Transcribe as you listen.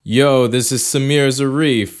Yo, this is Samir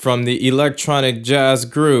Zarif from the electronic jazz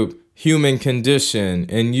group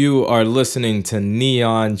Humankindition, and you are listening to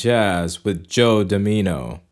Neon Jazz with Joe Domino.